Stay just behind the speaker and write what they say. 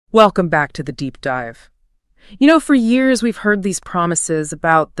Welcome back to the deep dive. For years we've heard these promises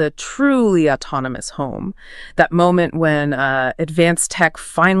about the truly autonomous home, that moment when advanced tech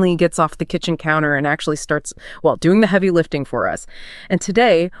finally gets off the kitchen counter and actually starts, well, doing the heavy lifting for us. And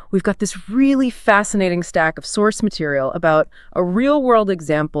today we've got this really fascinating stack of source material about a real-world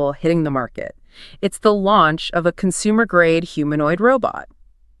example hitting the market. It's the launch of a consumer-grade humanoid robot.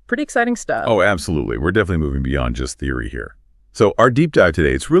 Pretty exciting stuff. Oh, absolutely. We're definitely moving beyond just theory here. So our deep dive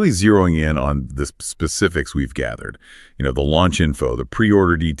today, it's really zeroing in on the specifics we've gathered. The launch info, the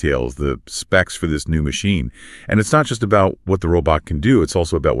pre-order details, the specs for this new machine. And it's not just about what the robot can do. It's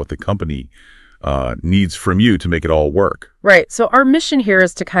also about what the company needs from you to make it all work. Right. So our mission here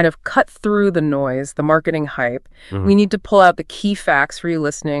is to kind of cut through the noise, the marketing hype. We need to pull out the key facts for you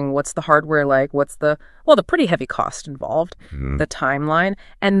listening. What's the hardware like? What's the pretty heavy cost involved, the timeline,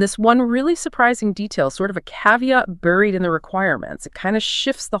 and this one really surprising detail, sort of a caveat buried in the requirements. It kind of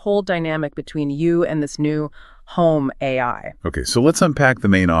shifts the whole dynamic between you and this new home AI. Okay, so let's unpack the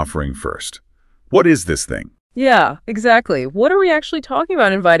main offering first. What is this thing? Yeah, exactly. What are we actually talking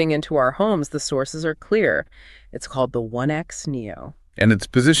about inviting into our homes? The sources are clear. It's called the 1X Neo. And it's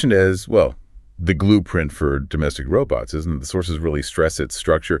positioned as, well, the blueprint for domestic robots, isn't it? The sources really stress its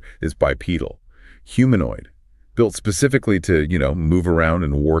structure is bipedal, humanoid, built specifically to, move around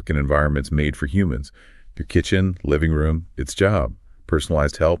and work in environments made for humans. Your kitchen, living room, its job,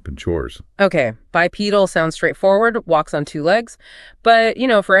 personalized help and chores. Okay, bipedal sounds straightforward, walks on two legs. But,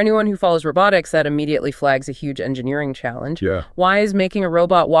 for anyone who follows robotics, that immediately flags a huge engineering challenge. Yeah. Why is making a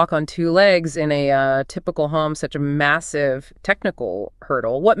robot walk on two legs in a typical home such a massive technical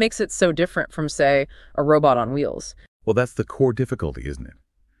hurdle? What makes it so different from, say, a robot on wheels? Well, that's the core difficulty, isn't it?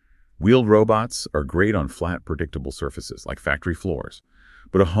 Wheeled robots are great on flat, predictable surfaces like factory floors.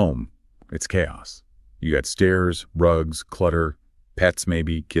 But a home, it's chaos. You got stairs, rugs, clutter, pets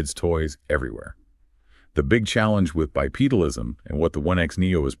maybe, kids' toys, everywhere. The big challenge with bipedalism and what the 1X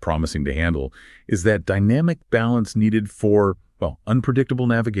Neo is promising to handle is that dynamic balance needed for, unpredictable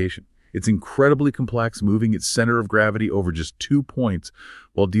navigation. It's incredibly complex, moving its center of gravity over just 2 points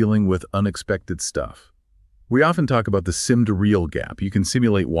while dealing with unexpected stuff. We often talk about the sim-to-real gap. You can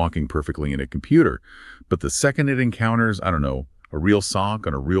simulate walking perfectly in a computer, but the second it encounters, a real sock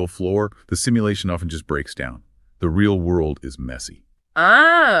on a real floor, the simulation often just breaks down. The real world is messy.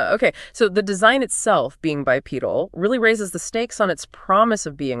 Okay. So the design itself, being bipedal, really raises the stakes on its promise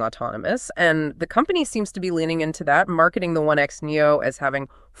of being autonomous, and the company seems to be leaning into that, marketing the 1X Neo as having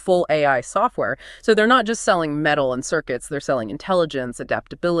full AI software. So they're not just selling metal and circuits, they're selling intelligence,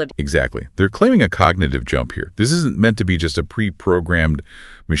 adaptability. Exactly. They're claiming a cognitive jump here. This isn't meant to be just a pre-programmed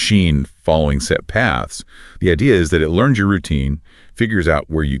machine following set paths. The idea is that it learns your routine, figures out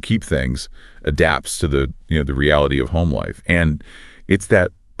where you keep things, adapts to the reality of home life. And it's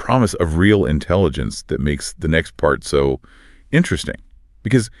that promise of real intelligence that makes the next part so interesting.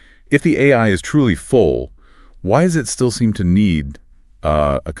 Because if the AI is truly full, why does it still seem to need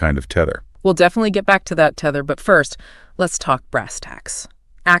a kind of tether? We'll definitely get back to that tether, but first, let's talk brass tacks.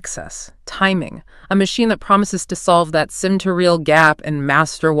 Access, timing, a machine that promises to solve that sim-to-real gap and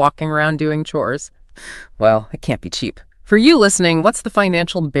master walking around doing chores. Well, it can't be cheap. For you listening, what's the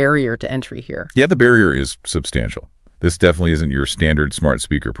financial barrier to entry here? Yeah, the barrier is substantial. This definitely isn't your standard smart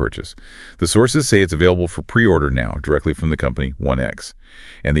speaker purchase. The sources say it's available for pre-order now, directly from the company 1X.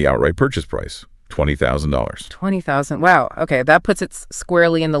 And the outright purchase price, $20,000. $20,000. Wow. Okay, that puts it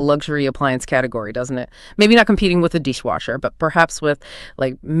squarely in the luxury appliance category, doesn't it? Maybe not competing with a dishwasher, but perhaps with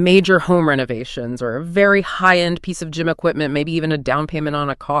major home renovations or a very high-end piece of gym equipment, maybe even a down payment on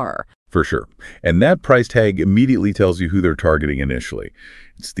a car. For sure. And that price tag immediately tells you who they're targeting initially.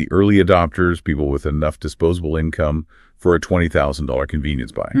 It's the early adopters, people with enough disposable income for a $20,000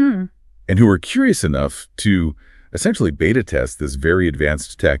 convenience buy, and who are curious enough to essentially beta test this very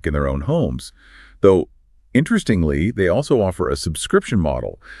advanced tech in their own homes. Though, interestingly, they also offer a subscription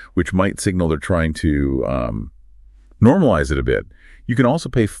model, which might signal they're trying to normalize it a bit. You can also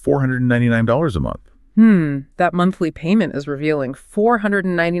pay $499 a month. That monthly payment is revealing.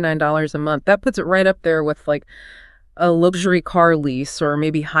 $499 a month. That puts it right up there with a luxury car lease or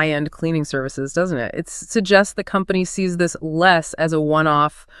maybe high-end cleaning services, doesn't it? It suggests the company sees this less as a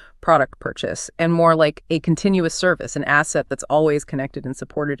one-off product purchase and more like a continuous service, an asset that's always connected and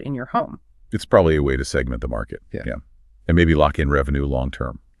supported in your home. It's probably a way to segment the market. Yeah. And maybe lock in revenue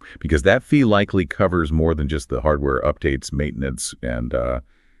long-term, because that fee likely covers more than just the hardware updates, maintenance, and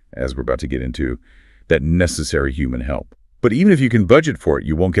as we're about to get into, that necessary human help. But even if you can budget for it,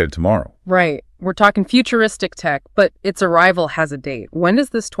 you won't get it tomorrow. Right. We're talking futuristic tech, but its arrival has a date. When does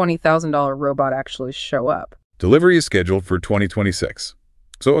this $20,000 robot actually show up? Delivery is scheduled for 2026.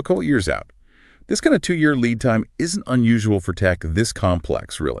 So a couple years out. This kind of 2-year lead time isn't unusual for tech this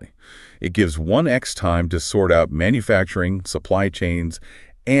complex, really. It gives 1x time to sort out manufacturing, supply chains,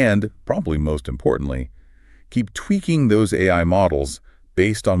 and, probably most importantly, keep tweaking those AI models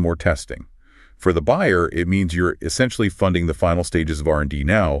based on more testing. For the buyer, it means you're essentially funding the final stages of R&D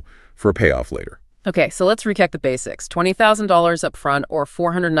now for a payoff later. Okay, so let's recap the basics. $20,000 upfront or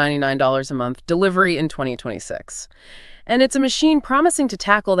 $499 a month, delivery in 2026. And it's a machine promising to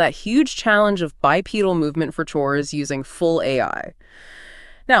tackle that huge challenge of bipedal movement for chores using full AI.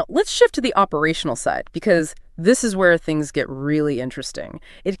 Now, let's shift to the operational side, because this is where things get really interesting.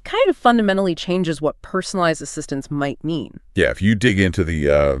 It kind of fundamentally changes what personalized assistance might mean. Yeah, if you dig into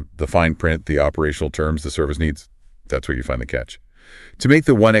the fine print, the operational terms the service needs, that's where you find the catch. To make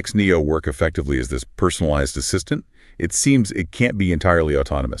the 1X Neo work effectively as this personalized assistant, it seems it can't be entirely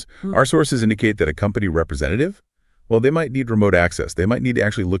autonomous. Our sources indicate that a company representative, well, they might need remote access. They might need to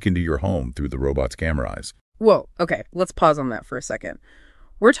actually look into your home through the robot's camera eyes. Whoa, okay, let's pause on that for a second.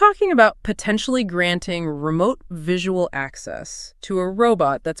 We're talking about potentially granting remote visual access to a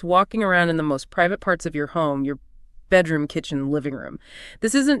robot that's walking around in the most private parts of your home, your bedroom, kitchen, living room.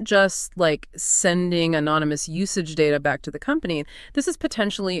 This isn't just like sending anonymous usage data back to the company. This is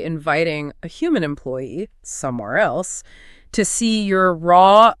potentially inviting a human employee somewhere else to see your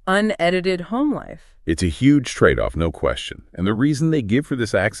raw, unedited home life. It's a huge trade-off, no question. And the reason they give for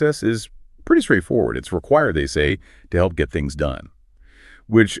this access is pretty straightforward. It's required, they say, to help get things done,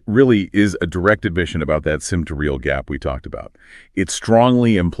 which really is a direct admission about that sim-to-real gap we talked about. It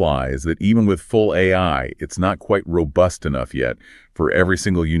strongly implies that even with full AI, it's not quite robust enough yet for every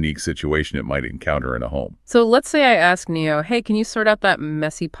single unique situation it might encounter in a home. So let's say I ask Neo, hey, can you sort out that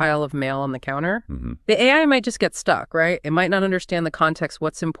messy pile of mail on the counter? The AI might just get stuck, right? It might not understand the context,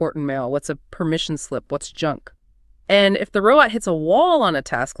 what's important mail, what's a permission slip, what's junk. And if the robot hits a wall on a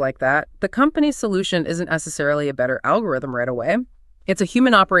task like that, the company's solution isn't necessarily a better algorithm right away. It's a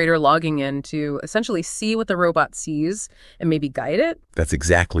human operator logging in to essentially see what the robot sees and maybe guide it. That's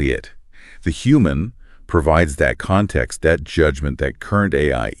exactly it. The human provides that context, that judgment, that current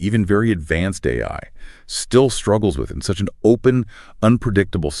AI, even very advanced AI, still struggles with in such an open,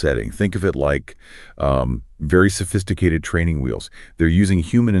 unpredictable setting. Think of it like very sophisticated training wheels. They're using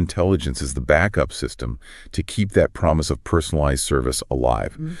human intelligence as the backup system to keep that promise of personalized service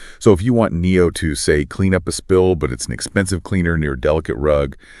alive. So if you want Neo to, say, clean up a spill, but it's an expensive cleaner near a delicate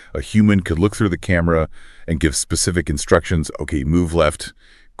rug, a human could look through the camera and give specific instructions. Okay, move left,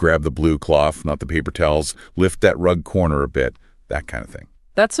 grab the blue cloth, not the paper towels, lift that rug corner a bit, that kind of thing.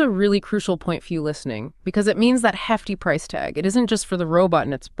 That's a really crucial point for you listening, because it means that hefty price tag. It isn't just for the robot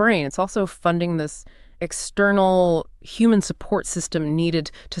and its brain. It's also funding this external human support system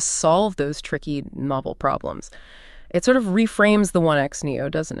needed to solve those tricky, novel problems. It sort of reframes the 1X Neo,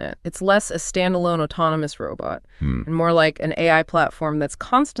 doesn't it? It's less a standalone autonomous robot and more like an AI platform that's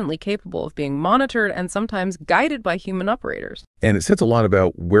constantly capable of being monitored and sometimes guided by human operators. And it says a lot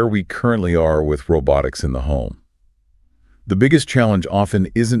about where we currently are with robotics in the home. The biggest challenge often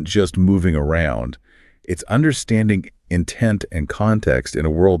isn't just moving around. It's understanding intent and context in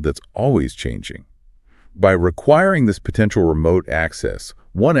a world that's always changing. By requiring this potential remote access,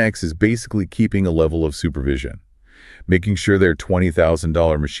 1X is basically keeping a level of supervision, making sure their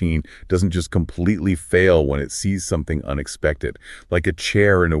 $20,000 machine doesn't just completely fail when it sees something unexpected, like a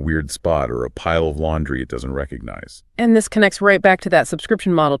chair in a weird spot or a pile of laundry it doesn't recognize. And this connects right back to that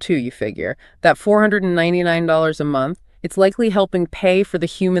subscription model too, you figure. That $499 a month, it's likely helping pay for the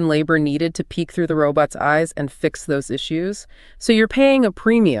human labor needed to peek through the robot's eyes and fix those issues. So you're paying a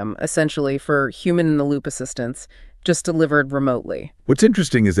premium, essentially, for human-in-the-loop assistance, just delivered remotely. What's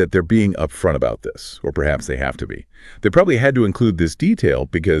interesting is that they're being upfront about this, or perhaps they have to be. They probably had to include this detail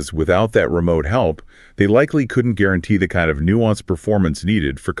because without that remote help, they likely couldn't guarantee the kind of nuanced performance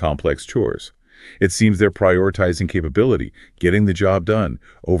needed for complex chores. It seems they're prioritizing capability, getting the job done,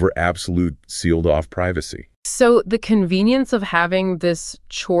 over absolute sealed-off privacy. So the convenience of having this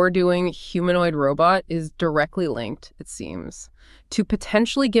chore-doing humanoid robot is directly linked, it seems, to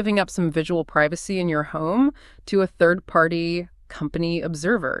potentially giving up some visual privacy in your home to a third-party company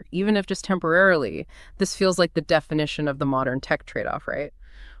observer, even if just temporarily. This feels like the definition of the modern tech trade-off, right?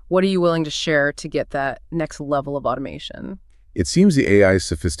 What are you willing to share to get that next level of automation? It seems the AI's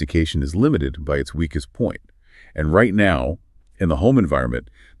sophistication is limited by its weakest point. And right now, in the home environment,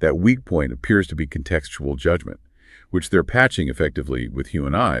 that weak point appears to be contextual judgment, which they're patching effectively with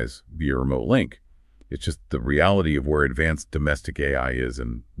human eyes via remote link. It's just the reality of where advanced domestic AI is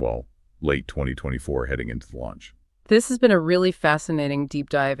in, well, late 2024 heading into the launch. This has been a really fascinating deep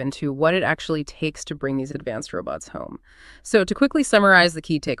dive into what it actually takes to bring these advanced robots home. So to quickly summarize the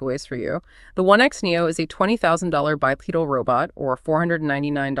key takeaways for you, the 1X Neo is a $20,000 bipedal robot, or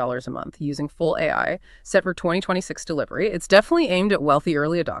 $499 a month, using full AI, set for 2026 delivery. It's definitely aimed at wealthy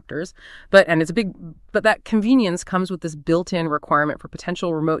early adopters, but that convenience comes with this built-in requirement for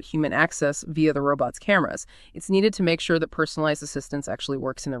potential remote human access via the robot's cameras. It's needed to make sure that personalized assistance actually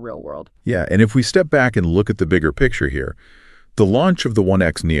works in the real world. Yeah, and if we step back and look at the bigger picture here, the launch of the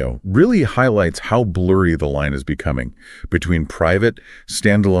 1X Neo really highlights how blurry the line is becoming between private,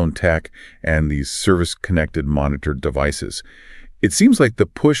 standalone tech and these service-connected monitored devices. It seems like the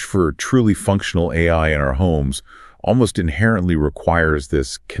push for truly functional AI in our homes almost inherently requires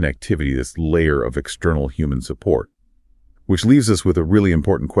this connectivity, this layer of external human support. Which leaves us with a really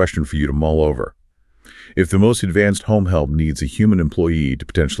important question for you to mull over. If the most advanced home help needs a human employee to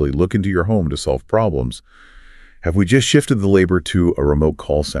potentially look into your home to solve problems, have we just shifted the labor to a remote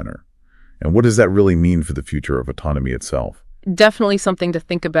call center? And what does that really mean for the future of autonomy itself? Definitely something to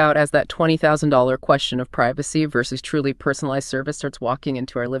think about as that $20,000 question of privacy versus truly personalized service starts walking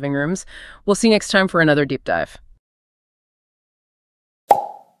into our living rooms. We'll see you next time for another deep dive.